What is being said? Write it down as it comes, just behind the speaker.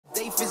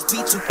This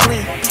beat too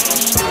clean.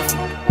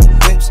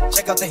 Whips,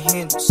 check out the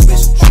handle.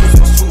 Switch,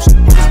 swoosh.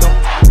 Niggas don't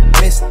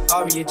miss.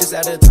 Aria just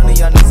added a ton of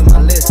y'all niggas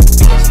on my list.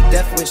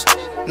 Death wish,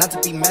 not to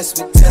be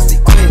messed with,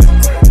 tested quick.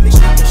 They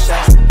shooting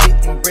shots,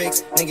 hitting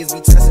bricks. Niggas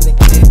be testing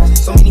the kid.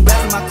 So many rap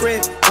in my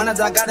crib. When I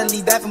die, gotta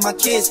leave that for my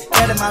kids.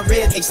 That in my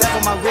rib, except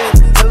for my rib.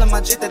 Telling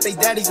my jit that they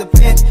daddy's a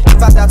pimp. If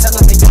I die, tell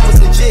them they was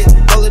legit.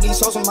 All of these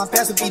hoes on my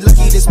past would be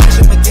lucky to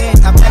smash them again.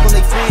 I back on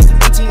they friends,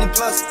 18 and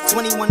plus,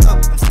 21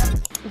 up.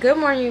 Good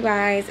morning, you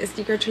guys. It's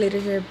the btswlita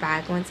here,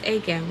 back once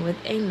again with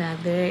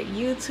another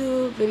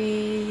YouTube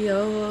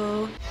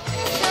video.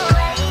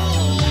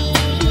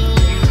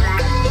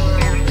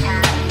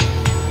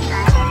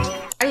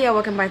 Yeah,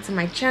 welcome back to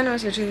my channel.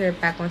 It's btswlita here,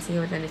 back once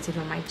again with another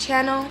video on my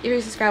channel. If you're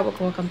subscribed,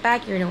 welcome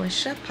back. You already know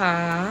what's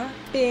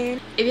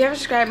poppin'. If you haven't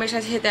subscribed, make sure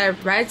to hit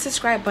that red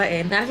subscribe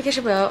button,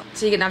 notification bell,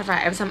 so you get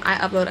notified every time I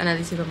upload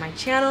another video on my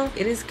channel.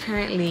 It is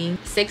currently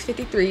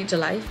 6:53,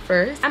 July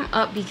 1st. I'm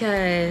up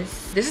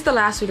because this is the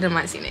last weekend of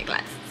my CNA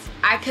class.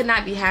 I could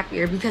not be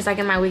happier because I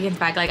get my weekends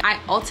back. Like, I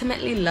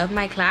ultimately love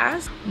my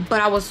class,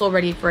 but I was so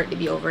ready for it to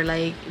be over.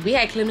 Like, we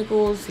had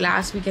clinicals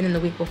last weekend and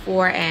the week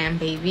before, and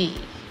baby.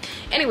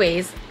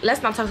 Anyways,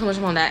 let's not talk so much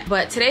about that.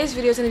 But today's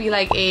video is gonna be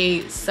like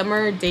a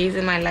summer days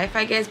in my life,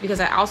 I guess, because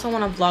I also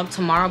want to vlog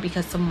tomorrow,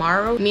 because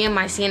tomorrow me and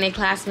my CNA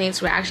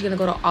classmates, we're actually gonna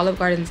go to Olive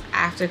Gardens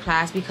after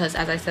class, because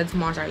as I said,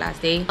 tomorrow's our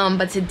last day.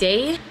 But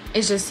today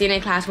it's just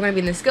CNA class. We're gonna be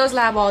in the skills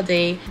lab all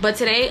day, but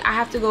today I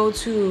have to go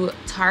to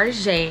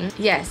Target.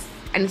 Yes,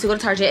 I need to go to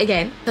Target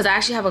again because I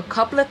actually have a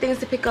couple of things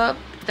to pick up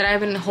that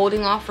I've been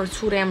holding off for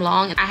too damn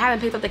long. I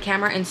haven't picked up the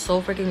camera in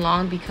so freaking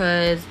long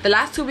because the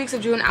last 2 weeks of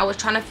June I was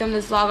trying to film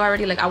this vlog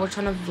already. Like, I was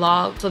trying to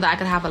vlog so that I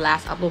could have a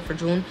last upload for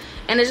June,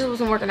 and it just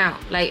wasn't working out.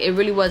 Like, it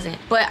really wasn't.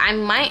 But I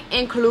might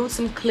include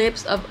some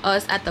clips of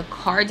us at the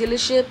car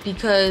dealership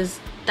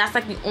because that's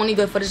like the only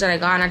good footage that I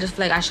got, and I just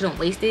feel like I shouldn't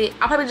waste it.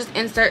 I'll probably just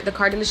insert the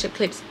car dealership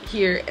clips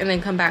here and then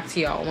come back to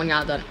y'all when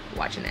y'all done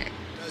watching that.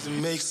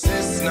 Doesn't make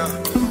sense now.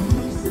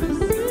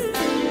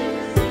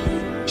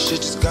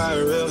 Shit just got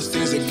real,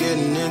 things are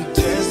getting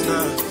intense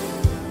now.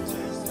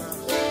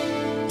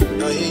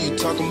 I hear you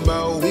talking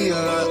about we a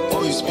lot,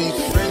 oh you speak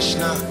French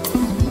now.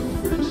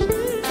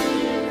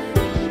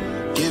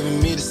 Giving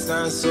me the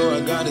sign, so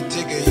I gotta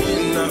take a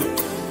hint now.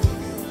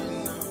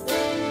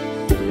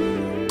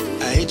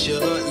 I hit you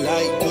up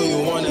like, do you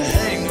wanna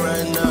hang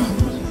right now?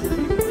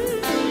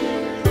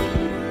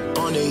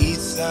 On the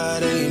east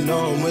side, and you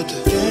know I'm with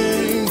the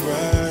gang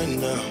right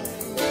now.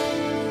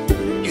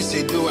 You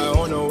say, do I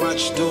wanna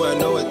watch? Do I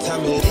know what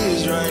time it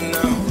is right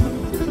now?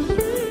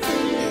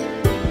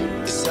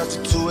 Yeah. It's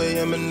after 2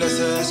 a.m. and that's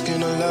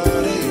asking a lot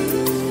of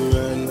you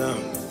right now.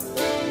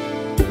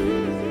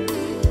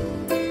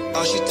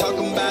 All she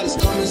talking about is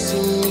come and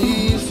see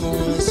me for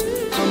once.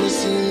 Come and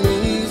see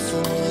me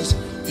for once.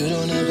 You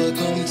don't ever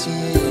come to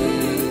me.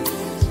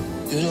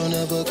 You don't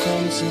ever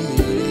come to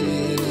me.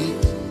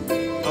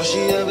 All she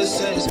ever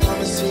says is come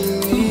and see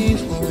me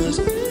for once.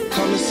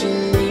 Come and see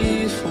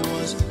me for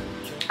once.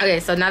 Okay,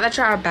 so now that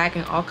y'all are back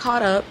and all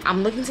caught up,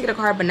 I'm looking to get a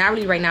car, but not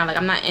really right now. Like,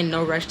 I'm not in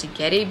no rush to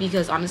get it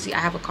because honestly I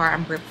have a car.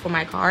 I'm grateful for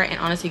my car, and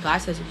honestly God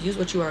says use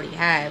what you already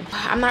have.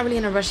 I'm not really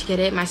in a rush to get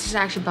it. My sister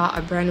actually bought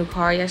a brand new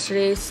car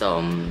yesterday,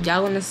 so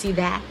y'all want to see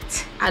that.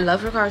 I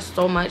love her car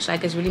so much.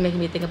 Like, it's really making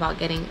me think about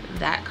getting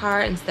that car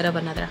instead of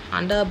another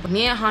Honda. But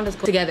me and Honda's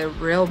go together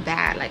real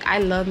bad. Like, I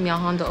love me a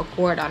Honda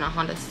Accord on a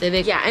Honda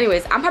Civic. Yeah,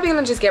 anyways, I'm probably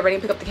gonna just get ready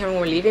and pick up the camera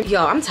when we're leaving.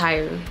 Yo, I'm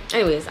tired.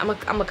 Anyways, I'm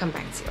gonna come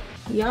back to you.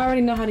 Y'all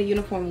already know how the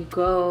uniform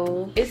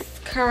go. It's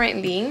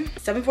currently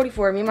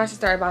 7:44. Me and my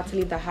sister are about to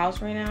leave the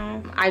house right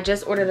now. I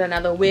just ordered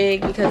another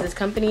wig because it's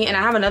company, and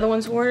I have another one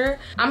to order.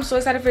 I'm so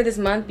excited for this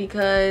month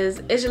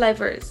because it's July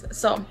 1st.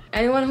 So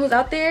anyone who's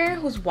out there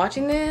who's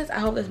watching this, I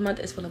hope this month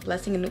is full of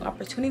blessing and new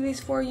opportunities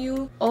for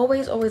you.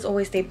 Always, always,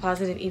 always stay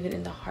positive even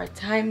in the hard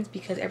times,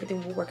 because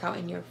everything will work out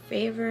in your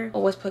favor.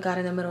 Always put God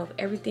in the middle of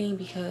everything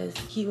because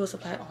he will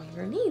supply all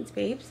your needs,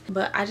 babes.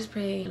 But I just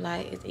pray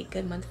July is a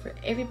good month for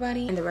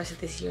everybody and the rest of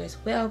this year as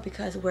well,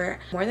 because we're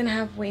more than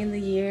halfway in the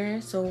year.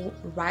 So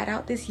ride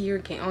out this year,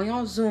 get on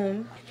y'all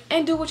Zoom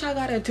and do what y'all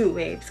gotta do,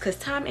 babes, because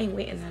time ain't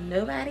waiting on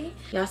nobody.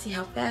 Y'all see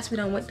how fast we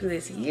done went through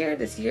this year.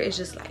 This year is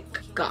just like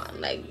gone.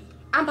 Like,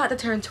 I'm about to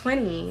turn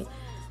 20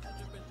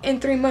 in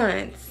 3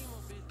 months.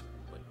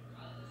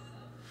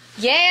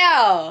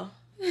 Yeah.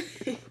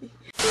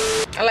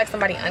 I like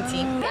somebody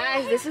auntie.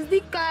 Guys, this is the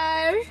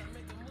car.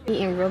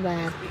 Eating real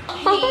bad.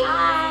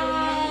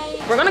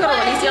 We're gonna go to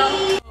Wendy's,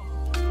 y'all.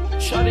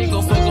 Shawty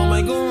gon' fuck on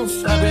my goons,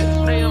 stop it.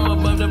 I am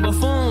above the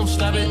buffoon,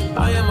 stop it.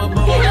 I am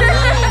above all the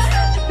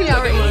goons.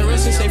 Look at my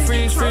wrist and say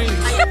freeze, freeze.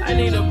 I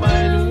need to buy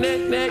a new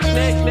neck.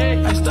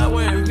 I start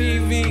wearing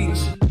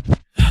VVs.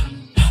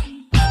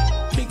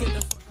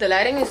 The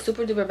lighting is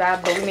super duper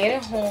bad, but we made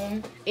it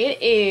home.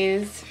 It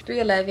is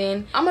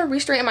 3:11. I'm gonna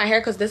re-straighten my hair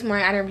because this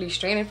morning I didn't really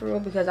straighten it for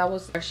real because I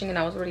was rushing and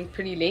I was already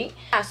pretty late.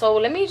 Yeah, so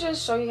let me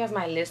just show you guys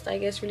my list, I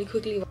guess, really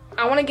quickly.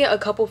 I want to get a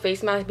couple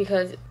face masks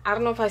because I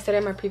don't know if I said it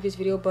in my previous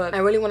video, but I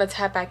really want to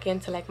tap back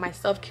into like my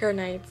self-care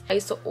nights. I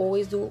used to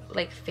always do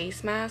like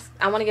face masks.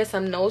 I want to get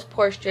some nose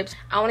pore strips.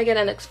 I want to get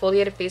an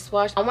exfoliated face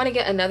wash. I want to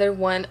get another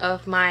one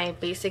of my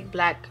basic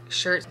black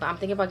shirts, but I'm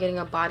thinking about getting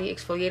a body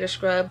exfoliator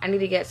scrub. I need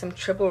to get some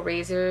triple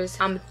razors.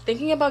 I'm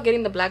thinking about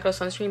getting the Black Girl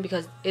sunscreen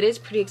because it is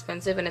pretty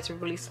expensive and it's a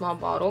really small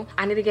bottle.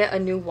 I need to get a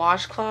new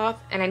washcloth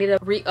and I need to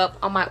re-up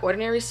on my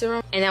Ordinary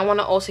serum, and I want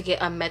to also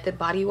get a Method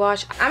body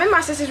wash. I'm in my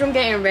sister's room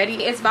getting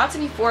ready. It's about to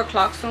be 4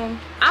 o'clock soon.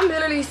 I'm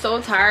literally so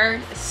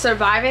tired,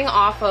 surviving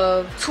off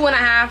of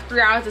 2.5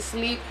 3 hours of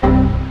sleep.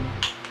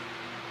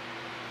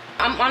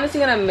 I'm honestly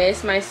gonna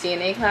miss my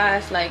CNA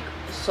class like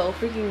so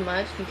freaking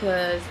much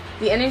because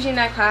the energy in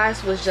that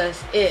class was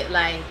just it.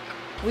 Like,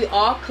 we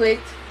all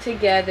clicked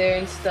together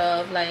and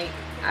stuff. Like,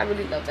 I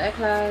really love that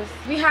class.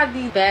 We had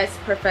the best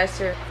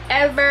professor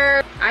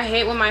ever. I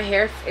hate when my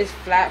hair is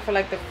flat for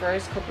like the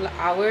first couple of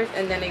hours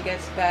and then it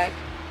gets back,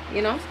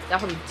 you know. Y'all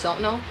probably don't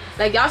know.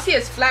 Like, y'all see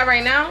it's flat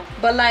right now,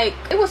 but like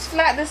it was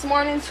flat this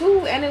morning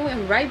too and it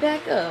went right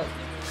back up.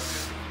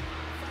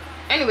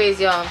 Anyways,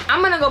 y'all,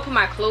 I'm gonna go put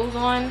my clothes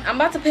on. I'm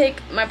about to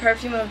pick my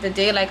perfume of the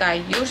day like I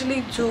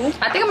usually do.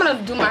 I think I'm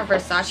gonna do my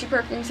Versace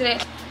perfume today.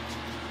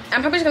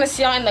 I'm probably just gonna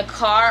see y'all in the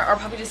car or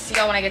probably just see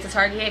y'all when I get to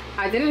Target.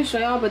 I didn't show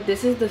y'all, but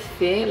this is the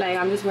fit. Like,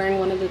 I'm just wearing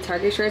one of the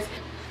Target shirts,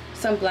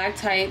 some black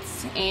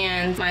tights,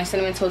 and my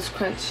Cinnamon Toast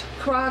Crunch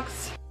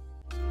Crocs.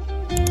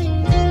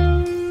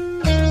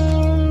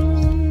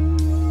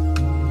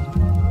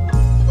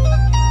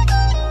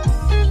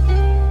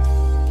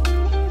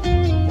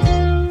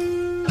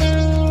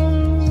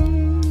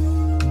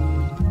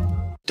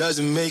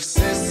 Doesn't make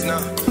sense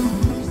now.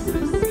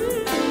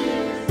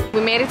 We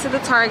made it to the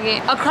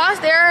Target. Across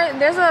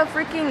there's a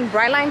freaking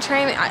Brightline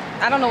train.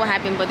 I don't know what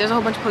happened, but there's a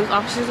whole bunch of police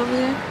officers over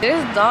there.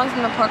 There's dogs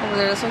in the park over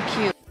there. They're so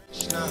cute.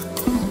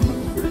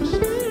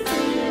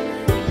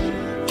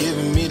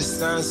 Giving me the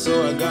sign,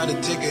 so I gotta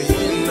take a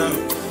hit now.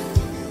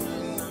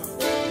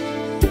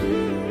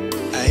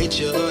 I hit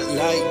you up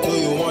like, do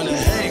you wanna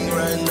hang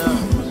right now?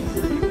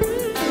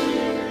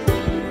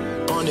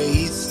 On the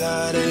east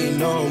side, and you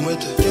know I'm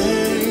with the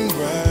gang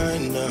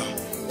right now.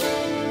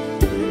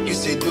 You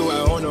say, do I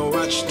own a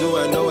watch? Do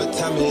I know what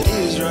time it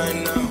is right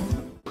now?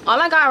 All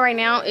I got right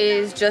now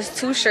is just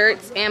 2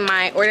 shirts and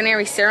my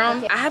Ordinary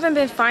serum. I haven't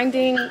been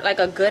finding like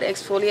a good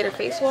exfoliator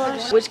face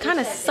wash, which kind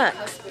of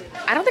sucks.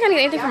 I don't think I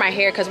need anything for my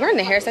hair because we're in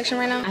the hair section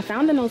right now. I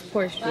found the nose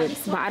pore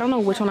strips, but I don't know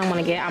which one I want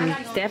to get. I'm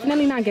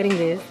definitely not getting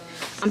this.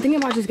 I'm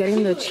thinking about just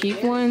getting the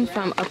cheap one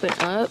from Up and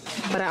Up,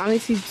 but I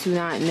honestly do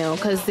not know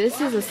because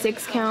this is a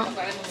 6 count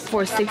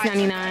for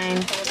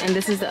 $6.99 and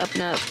this is the Up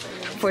and Up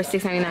for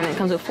 $6.99. It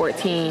comes with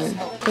 14.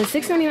 But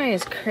 $6.99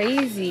 is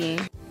crazy.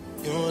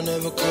 You won't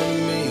ever come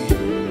to me.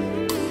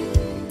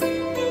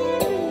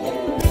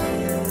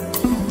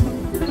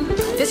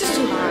 This is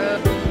too hot.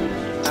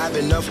 I've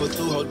been up for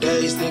 2 whole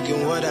days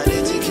thinking what I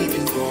did to keep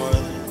you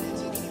going.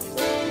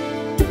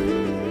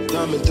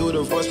 Thumbing through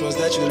the voicemails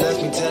that you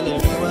left me, telling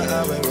me where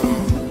I went wrong.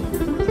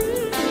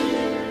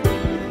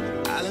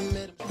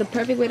 The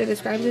perfect way to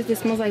describe this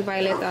smells like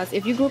violetas.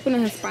 If you grew up in a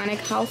Hispanic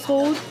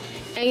household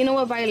and you know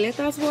what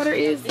violetas water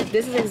is,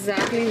 this is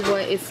exactly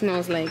what it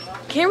smells like.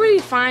 Can't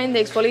really find the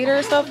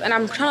exfoliator stuff, and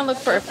I'm trying to look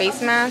for a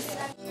face mask.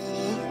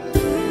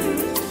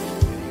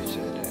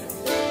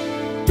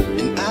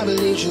 And I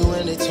believed you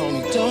when they told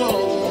me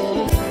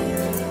don't.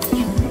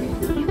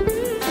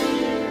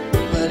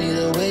 But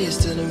either way, you're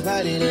still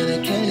invited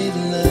and I can't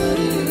even let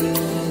you.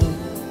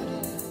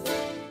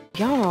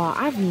 Y'all,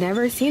 I've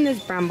never seen this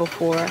brand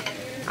before.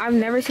 I've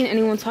never seen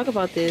anyone talk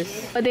about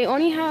this, but they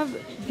only have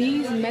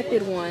these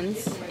Method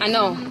ones. I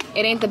know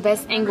it ain't the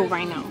best angle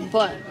right now,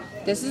 but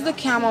this is the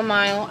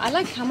chamomile. I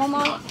like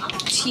chamomile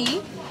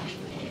tea.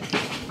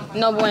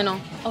 No bueno.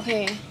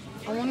 Okay,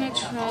 I want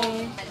to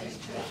try.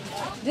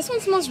 This one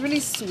smells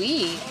really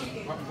sweet.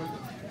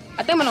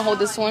 I think I'm gonna hold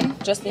this one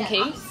just in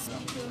case.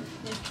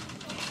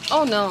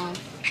 Oh no.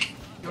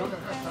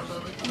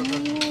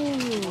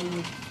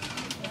 Ooh.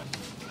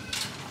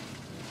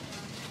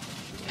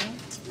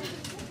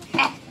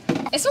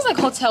 It smells like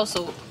hotel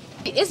soap.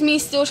 It's me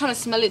still trying to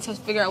smell it to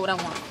figure out what I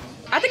want.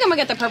 I think I'm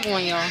gonna get the purple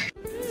one, y'all.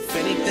 If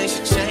anything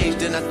should change,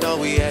 then I thought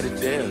we had a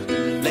deal.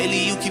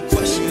 Lately you keep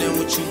questioning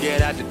what you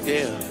get out the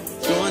deal.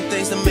 Doing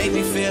things that make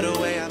me feel the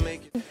way I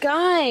make it.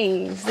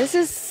 Guys, this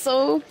is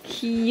so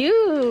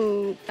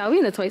cute. Are we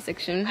in the toy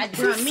section? Me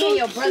and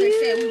your brother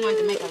said we wanted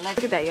to make a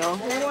lecture. Look at that, y'all.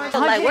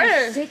 Like,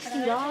 where?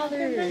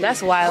 $60.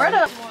 That's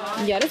wild.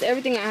 Yeah, that's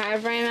everything I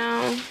have right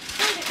now.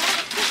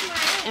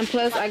 And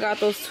plus, I got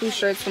those 2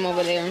 shirts from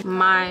over there.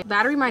 My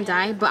battery might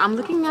die, but I'm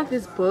looking at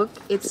this book.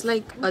 It's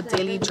like a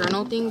daily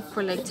journal thing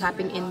for like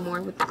tapping in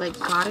more with like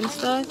God and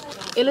stuff.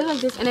 It looks like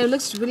this, and it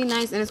looks really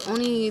nice, and it's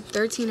only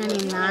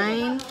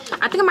 $13.99.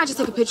 I think I might just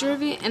take a picture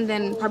of it and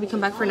then probably come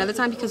back for another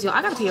time because, yo,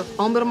 I gotta pay a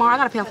phone bill tomorrow. I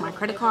gotta pay off my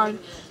credit card.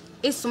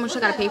 It's so much I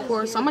gotta pay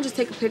for, so I'm gonna just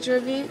take a picture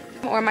of it.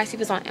 Or I might see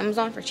this on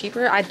Amazon for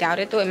cheaper. I doubt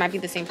it though. It might be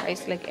the same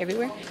price like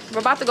everywhere. We're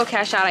about to go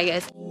cash out, I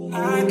guess.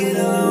 I get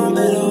along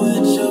better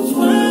with your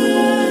friends.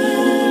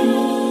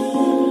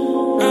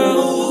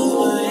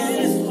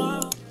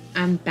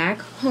 I'm back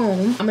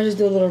home. I'm gonna just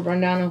do a little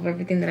rundown of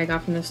everything that I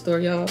got from the store,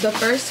 y'all. The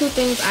first two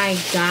things I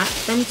got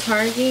from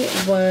Target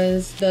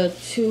was the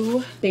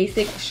two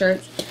basic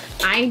shirts.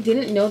 I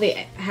didn't know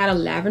they had a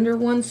lavender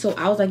one, so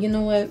I was like, you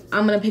know what,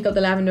 I'm gonna pick up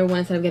the lavender one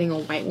instead of getting a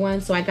white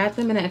one. So I got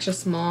them in an extra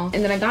small,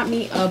 and then I got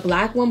me a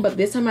black one, but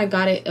this time I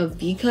got it a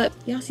V-cut.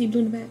 Y'all see blue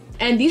in the back?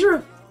 And these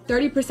were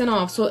 30%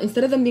 off, so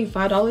instead of them being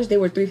 $5, they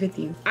were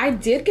 $3.50. I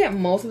did get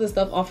most of the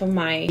stuff off of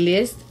my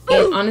list,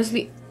 and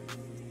honestly,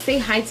 say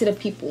hi to the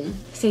people.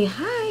 Say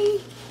hi.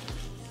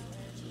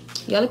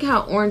 Y'all look at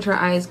how orange her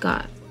eyes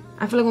got.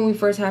 I feel like when we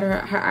first had her,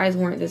 her eyes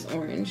weren't this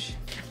orange.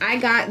 I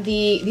got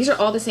these are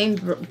all the same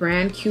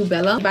brand,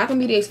 Cubella. Bath &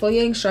 Beauty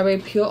Exfoliating Strawberry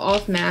Peel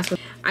Off Mask.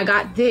 I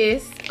got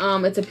this.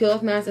 It's a peel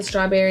off mask, it's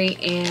strawberry,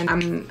 and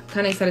I'm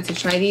kind of excited to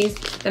try these.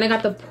 Then I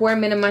got the Pore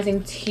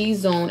Minimizing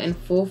T-Zone and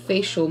Full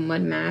Facial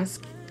Mud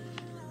Mask.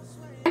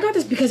 I got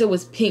this because it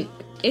was pink.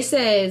 It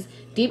says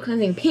Deep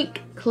Cleansing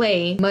Pink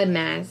Clay Mud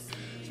Mask.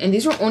 And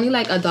these were only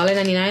like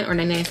 $1.99 or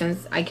 99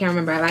 cents. I can't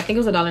remember. I think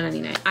it was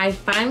 $1.99. I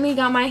finally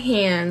got my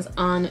hands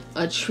on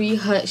a Tree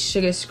Hut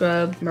Sugar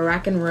Scrub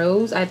Moroccan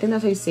Rose. I think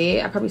that's how you say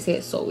it. I probably say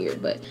it so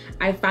weird, but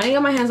I finally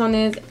got my hands on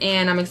this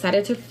and I'm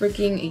excited to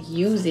freaking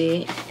use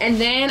it.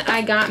 And then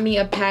I got me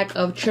a pack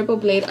of Triple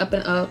Blade Up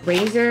and Up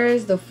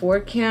razors, the 4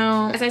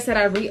 count. As I said,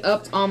 I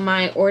re-upped on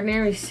my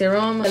Ordinary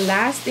serum. The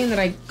last thing that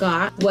I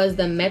got was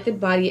the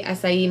Method Body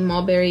Acai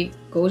Mulberry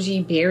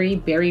Goji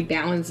Berry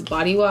Balance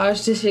Body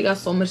Wash. This shit got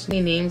so much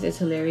names, it's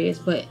hilarious,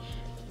 but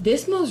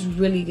this smells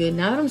really good.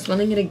 Now that I'm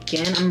smelling it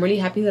again, I'm really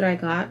happy that I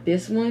got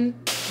this one.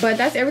 But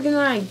that's everything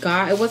that I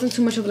got. It wasn't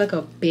too much of like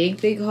a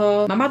big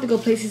haul. I'm about to go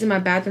place these in my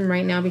bathroom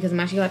right now because I'm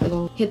actually about to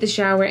go hit the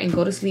shower and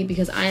go to sleep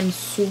because I am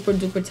super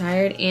duper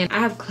tired and I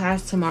have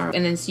class tomorrow.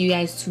 And then see you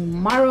guys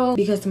tomorrow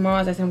because tomorrow,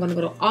 as I said, I'm gonna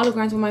go to Olive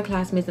Garden with my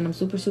classmates and I'm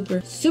super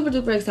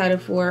duper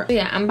excited for. So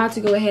yeah, I'm about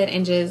to go ahead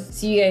and just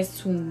see you guys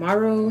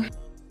tomorrow.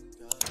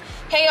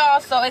 Hey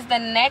y'all, so it's the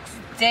next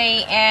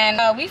day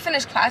and we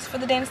finished class for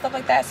the day and stuff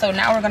like that. So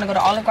now we're gonna go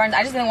to Olive Garden.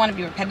 I just didn't want to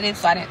be repetitive,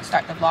 so I didn't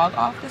start the vlog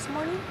off this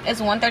morning.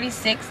 It's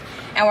 1:36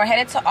 and we're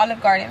headed to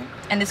Olive Garden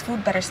and this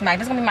food better smack.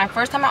 This is gonna be my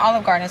first time at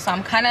Olive Garden, so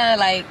I'm kind of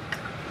like,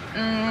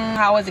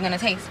 how is it gonna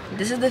taste?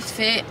 This is the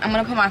fit. I'm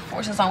gonna put my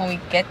forces on when we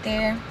get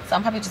there. So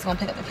I'm probably just gonna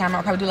pick up the camera.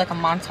 I'll probably do like a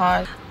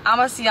montage. I'm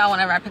gonna see y'all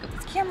whenever I pick up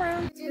this camera.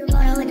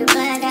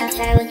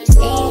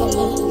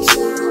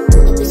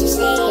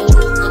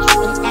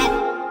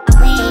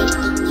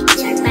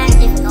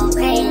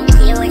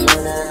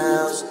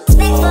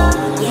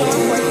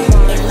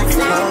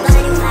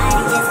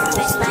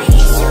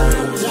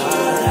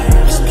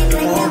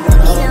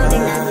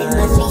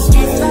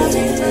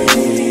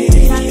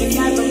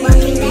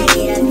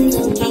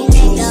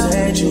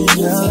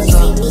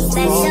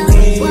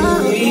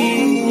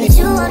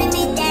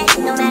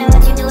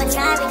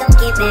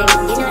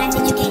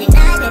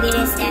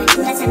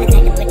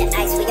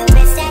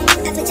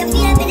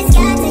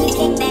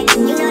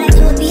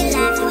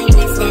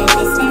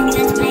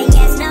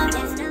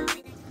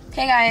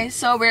 Okay guys,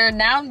 so we're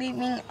now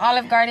leaving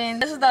Olive Garden.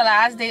 This is the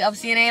last day of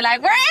CNA.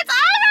 Like, where it's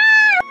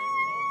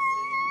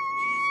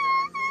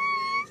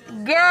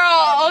over!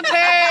 Girl,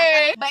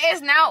 okay. But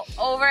it's now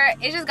over.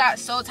 It just got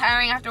so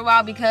tiring after a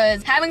while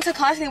because having to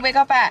constantly wake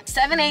up at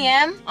 7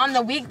 a.m. on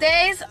the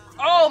weekdays,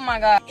 oh my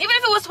god. Even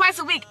if it was twice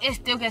a week, it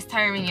still gets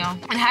tiring, y'all.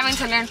 And having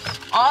to learn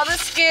all the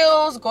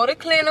skills, go to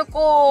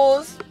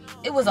clinicals,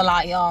 it was a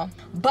lot, y'all.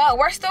 But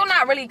we're still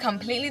not really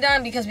completely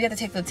done because we have to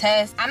take the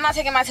test. I'm not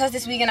taking my test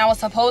this week and I was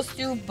supposed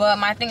to, but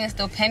my thing is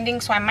still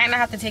pending, so I might not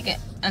have to take it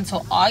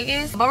until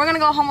August. But we're gonna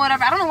go home or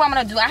whatever. I don't know what I'm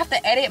gonna do. I have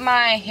to edit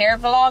my hair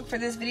vlog for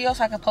this video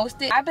so I can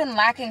post it. I've been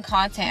lacking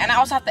content and I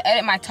also have to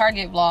edit my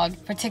Target vlog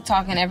for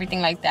TikTok and everything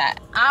like that.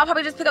 I'll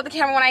probably just pick up the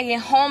camera when I get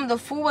home. The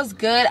food was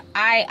good.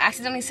 I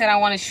accidentally said I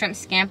wanted shrimp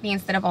scampi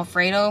instead of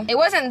Alfredo. It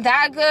wasn't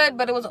that good,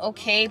 but it was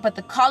okay. But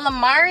the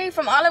calamari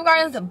from Olive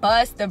Garden's a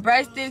bust. The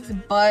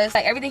breadsticks bust.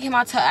 Like everything came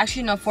out to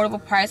actually an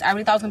affordable price. I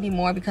really thought it was gonna be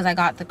more because I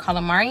got the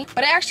calamari,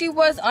 but it actually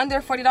was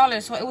under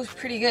 $40, so it was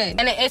pretty good.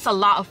 And it's a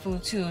lot of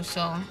food too,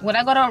 so would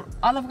I go to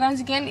Olive Garden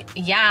again?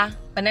 Yeah,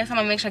 but next time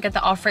I'm gonna make sure I get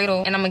the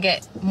Alfredo and I'm gonna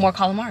get more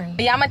calamari.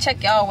 But yeah, I'm gonna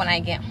check y'all when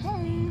I get home.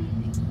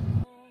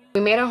 We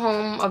made it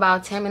home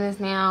about 10 minutes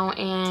now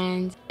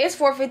and it's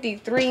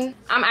 4:53.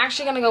 I'm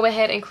actually gonna go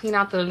ahead and clean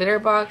out the litter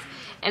box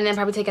and then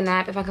probably take a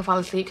nap if I can fall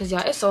asleep because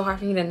y'all, it's so hard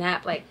for me to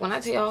nap. Like when I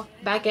tell y'all,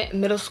 back at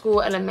middle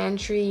school,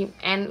 elementary,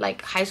 and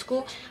like high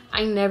school,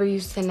 I never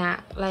used to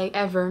nap, like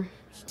ever.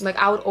 Like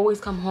I would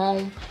always come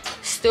home,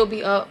 still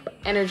be up,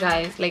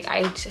 energized. Like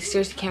I just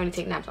seriously can't really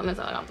take naps unless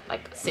I'm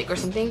like sick or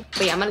something.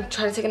 But yeah, I'm gonna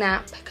try to take a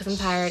nap because I'm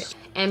tired.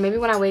 And maybe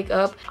when I wake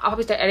up, I'll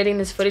probably start editing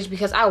this footage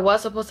because I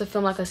was supposed to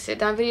film like a sit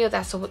down video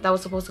that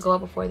was supposed to go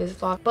up before this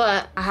vlog.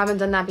 But I haven't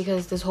done that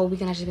because this whole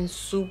weekend has just been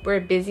super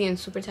busy and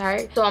super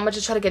tired. So I'm gonna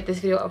just try to get this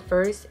video up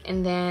first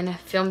and then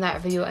film that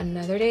video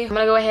another day. I'm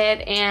gonna go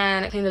ahead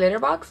and clean the litter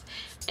box,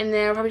 And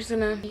then we're probably just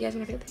gonna, you guys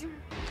gonna take the camera.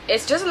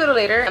 It's just a little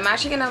later. I'm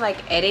actually gonna like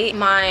edit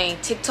my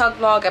TikTok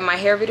vlog and my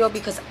hair video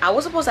because I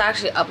was supposed to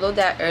actually upload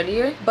that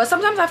earlier. But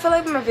sometimes I feel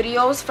like my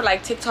videos for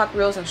like TikTok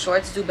reels and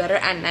shorts do better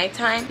at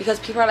nighttime because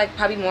people are like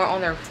probably more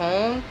on their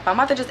phone. But I'm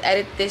about to just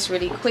edit this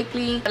really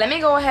quickly. But let me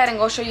go ahead and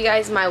go show you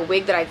guys my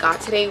wig that I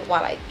got today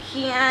while I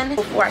can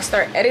before I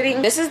start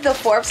editing. This is the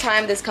 4th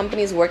time this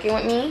company is working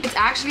with me. It's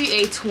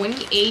actually a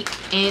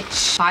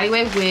 28-inch body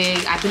wave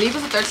wig. I believe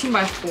it's a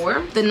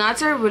 13x4. The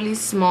knots are really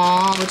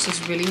small, which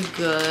is really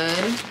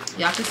good.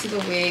 Y'all can see the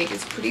wig.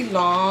 It's pretty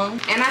long.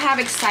 And I have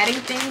exciting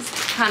things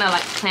kind of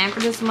like planned for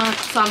this month.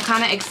 So I'm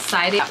kind of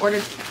excited. I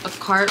ordered a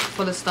cart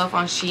full of stuff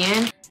on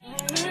Shein.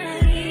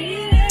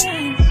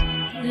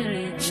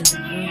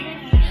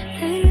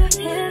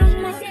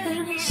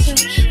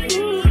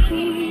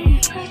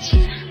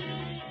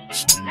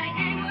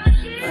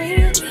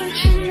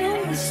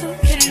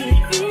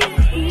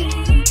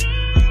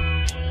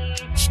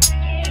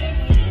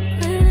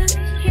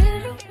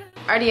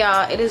 Alrighty,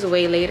 y'all, it is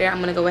way later. I'm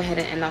gonna go ahead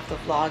and end off the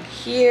vlog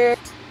here.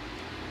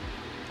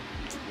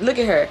 Look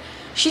at her.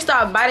 She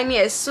started biting me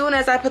as soon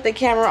as I put the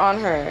camera on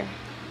her.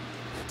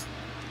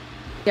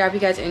 Yeah, if you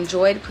guys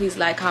enjoyed, please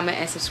like, comment,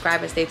 and subscribe,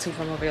 and stay tuned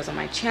for more videos on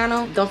my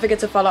channel. Don't forget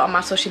to follow on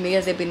my social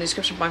medias. They'll be in the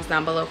description box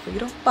down below for you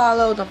to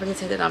follow. Don't forget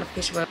to hit the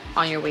notification bell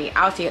on your way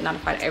out to get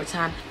notified every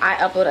time I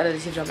upload another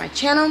video on my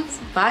channel.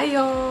 Bye,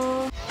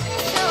 y'all.